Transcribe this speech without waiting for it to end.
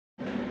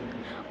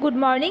Good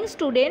morning,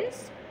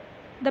 students.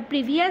 The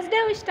previous day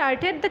we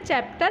started the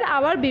chapter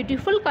Our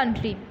Beautiful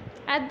Country.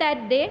 At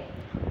that day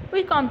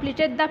we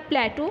completed the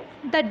plateau,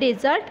 the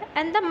desert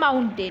and the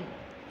mountain.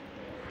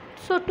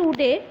 So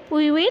today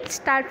we will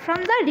start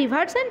from the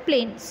rivers and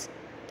plains.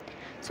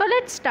 So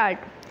let's start.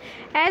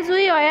 As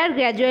we were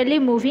gradually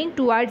moving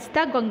towards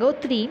the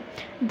Gangotri,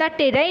 the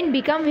terrain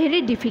became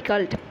very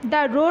difficult.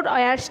 The road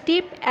were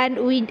steep and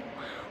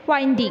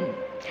winding,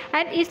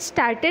 and it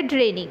started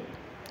raining.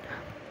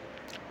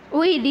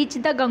 We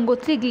reached the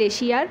Gangotri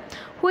glacier,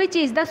 which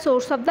is the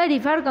source of the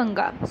river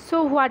Ganga.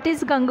 So what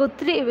is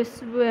Gangotri?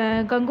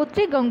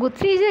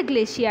 Gangotri is a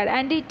glacier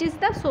and it is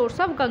the source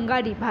of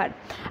Ganga river.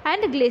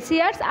 And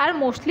glaciers are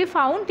mostly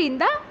found in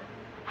the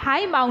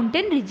high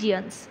mountain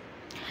regions.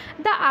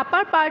 The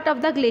upper part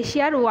of the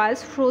glacier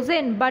was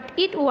frozen, but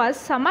it was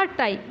summer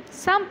time.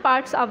 Some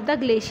parts of the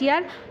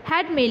glacier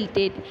had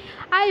melted.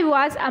 I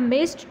was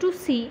amazed to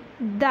see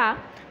the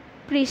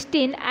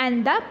pristine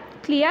and the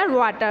clear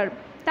water.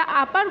 The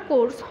upper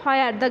course,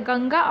 where the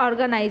Ganga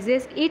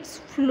organizes its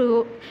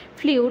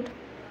fluid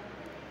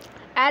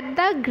at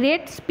the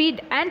great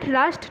speed and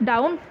rushed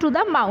down to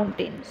the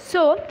mountain.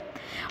 So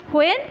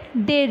when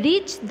they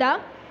reached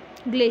the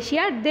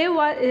glacier,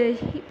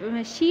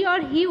 she or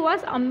he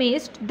was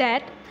amazed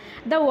that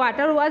the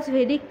water was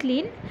very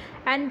clean,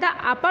 and the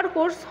upper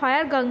course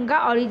where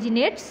Ganga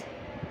originates,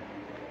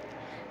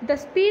 the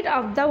speed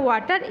of the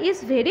water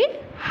is very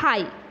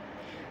high.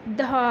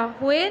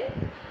 When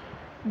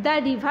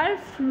the river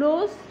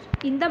flows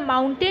in the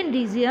mountain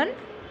region,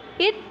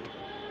 it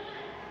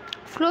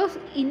flows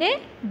in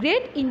a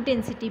great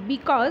intensity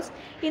because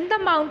in the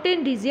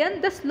mountain region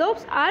the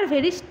slopes are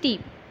very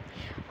steep.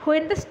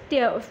 When the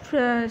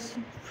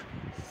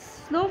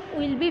slope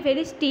will be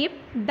very steep,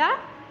 the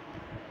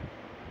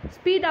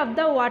speed of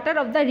the water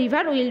of the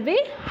river will be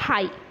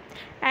high.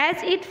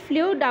 As it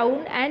flew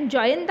down and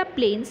joined the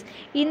plains,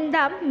 in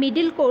the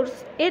middle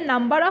course a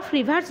number of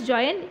rivers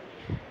joined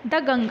the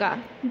Ganga.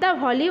 The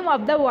volume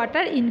of the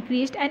water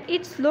increased and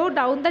it slowed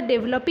down the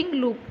developing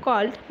loop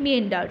called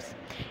meanders.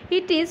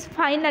 Its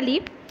final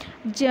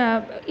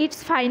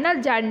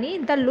journey,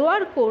 the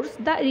lower course,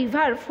 the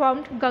river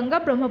formed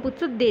Ganga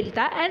Brahmaputra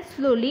delta and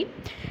slowly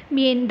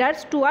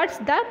meanders towards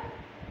the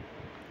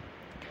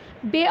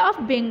Bay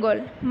of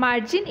Bengal,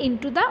 merging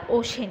into the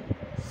ocean.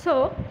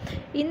 So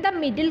in the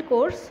middle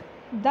course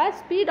the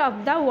speed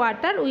of the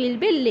water will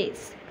be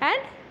less,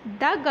 and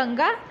the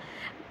Ganga,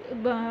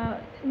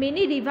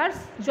 many rivers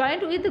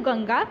joined with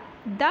Ganga,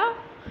 the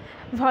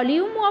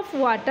volume of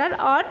water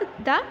or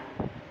the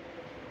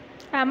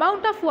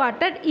amount of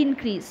water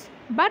increase,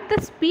 but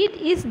the speed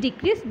is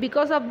decreased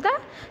because of the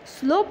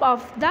slope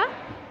of the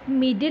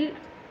middle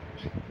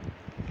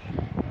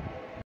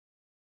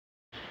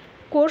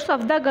course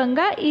of the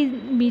Ganga.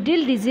 In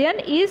middle region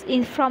is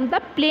from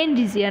the plain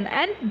region,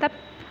 and the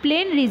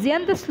plain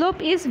region the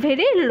slope is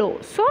very low,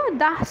 so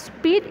the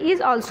speed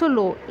is also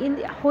low.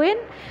 When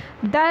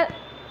the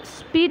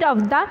speed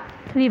of the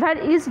river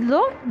is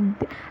low,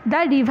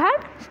 the river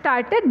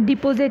started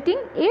depositing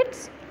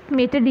its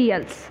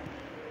materials,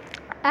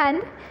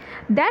 and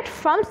that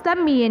forms the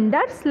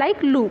meanders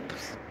like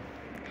loops,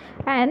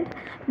 and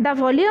the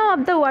volume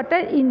of the water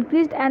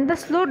increased and the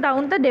slowed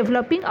down the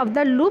developing of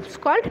the loops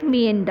called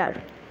meander.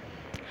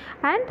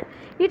 And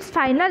its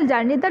final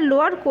journey, the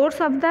lower course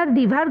of the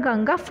river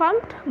Ganga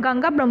formed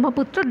Ganga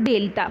Brahmaputra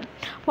delta.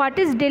 What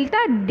is delta?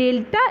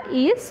 Delta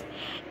is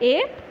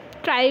a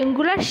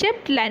triangular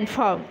shaped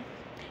landform,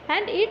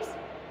 and it's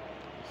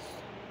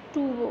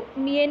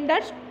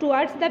meanders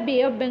towards the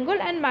Bay of Bengal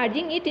and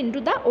merging it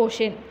into the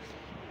ocean.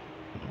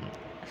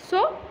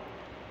 So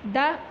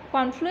the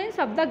confluence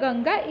of the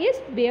Ganga is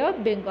Bay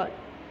of Bengal.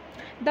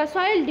 The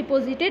soil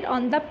deposited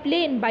on the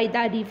plain by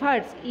the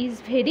rivers is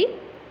very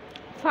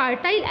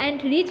fertile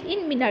and rich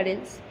in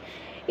minerals.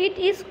 It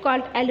is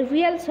called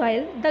alluvial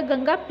soil. The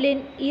Ganga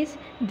plain is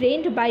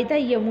drained by the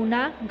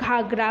Yamuna,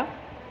 Ghagra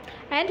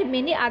and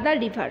many other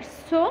rivers.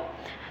 So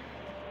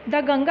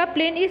the Ganga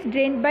plain is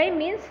drained by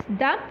means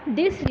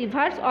these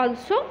rivers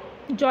also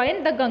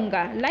join the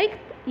Ganga, like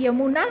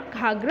Yamuna,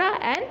 Ghagra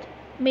and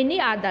many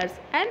others,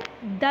 and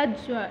the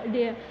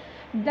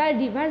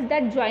rivers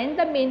that join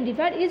the main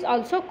river is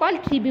also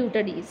called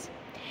tributaries.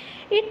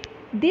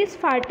 This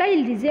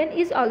fertile region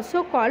is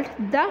also called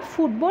the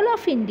football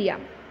of India.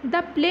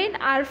 The plain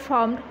are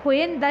formed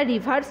when the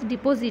rivers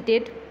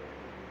deposited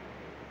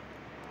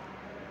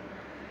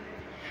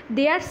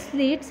their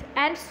slits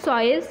and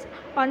soils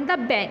on the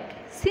bank.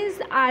 Since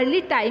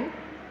early time,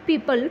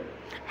 people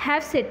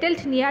have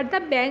settled near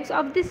the banks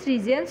of these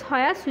regions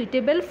where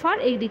suitable for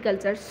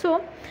agriculture.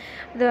 So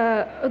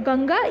the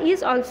Ganga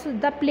is also,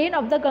 the plain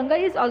of the Ganga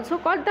is also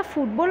called the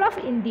football of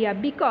India,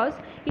 because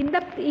in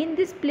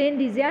this plain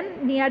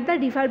region near the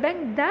river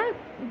bank,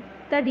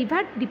 the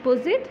river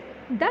deposit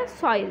the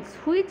soils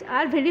which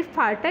are very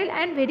fertile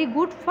and very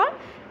good for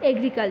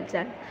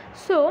agriculture.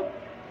 So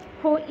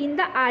in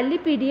the early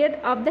period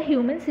of the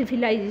human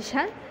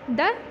civilization,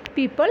 the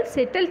people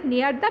settled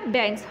near the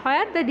banks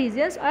where the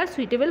regions are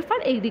suitable for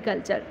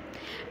agriculture.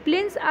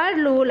 Plains are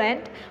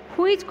lowland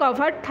which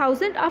covered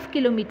thousands of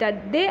kilometers.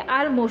 They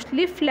are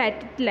mostly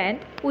flat land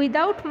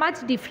without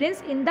much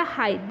difference in the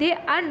height. They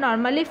are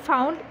normally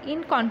found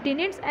in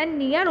continents and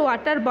near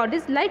water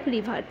bodies like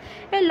rivers.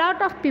 A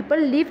lot of people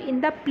live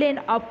in the plain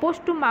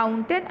opposed to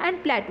mountain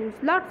and plateaus.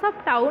 Lots of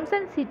towns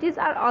and cities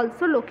are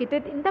also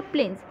located in the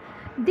plains.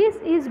 This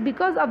is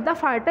because of the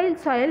fertile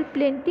soil,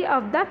 plenty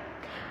of the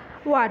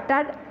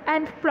water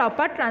and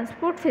proper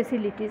transport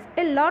facilities.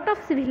 A lot of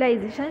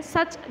civilizations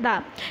such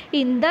the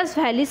Indus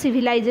Valley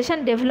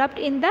civilization developed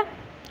in the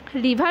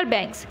river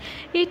banks.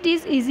 It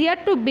is easier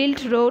to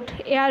build road,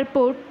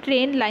 airport,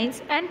 train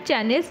lines and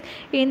channels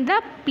in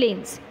the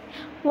plains.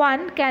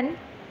 One can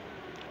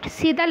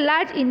see the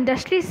large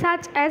industries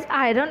such as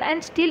iron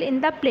and steel in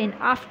the plain.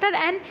 After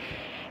an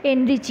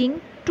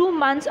enriching 2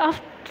 months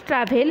of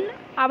travel,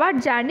 our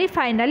journey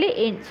finally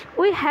ends.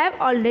 We have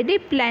already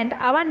planned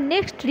our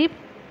next trip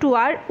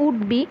tour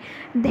would be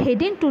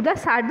heading to the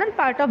southern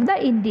part of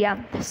the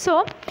India.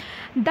 So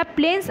the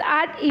plains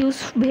are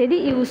very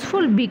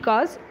useful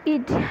because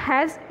it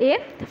has a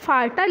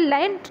fertile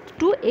land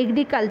to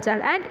agriculture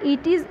and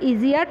it is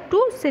easier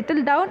to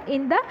settle down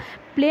in the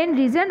plain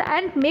region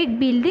and make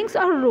buildings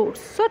or roads.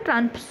 So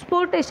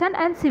transportation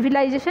and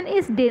civilization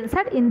is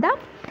denser in the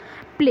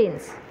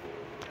plains.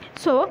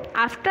 So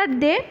after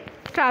they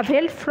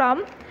travel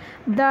from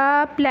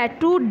the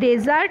plateau,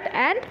 desert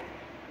and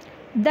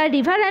the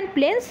river and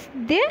plains,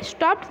 they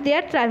stopped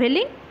their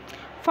traveling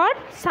for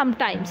some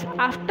times.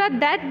 After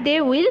that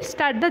they will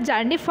start the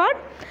journey for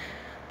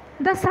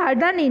the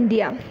southern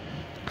India.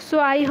 So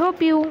I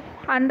hope you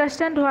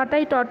understand what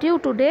I taught you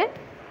today.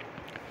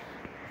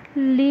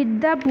 Read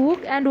the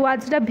book and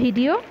watch the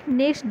video.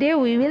 Next day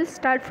we will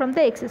start from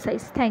the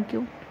exercise. Thank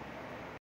you.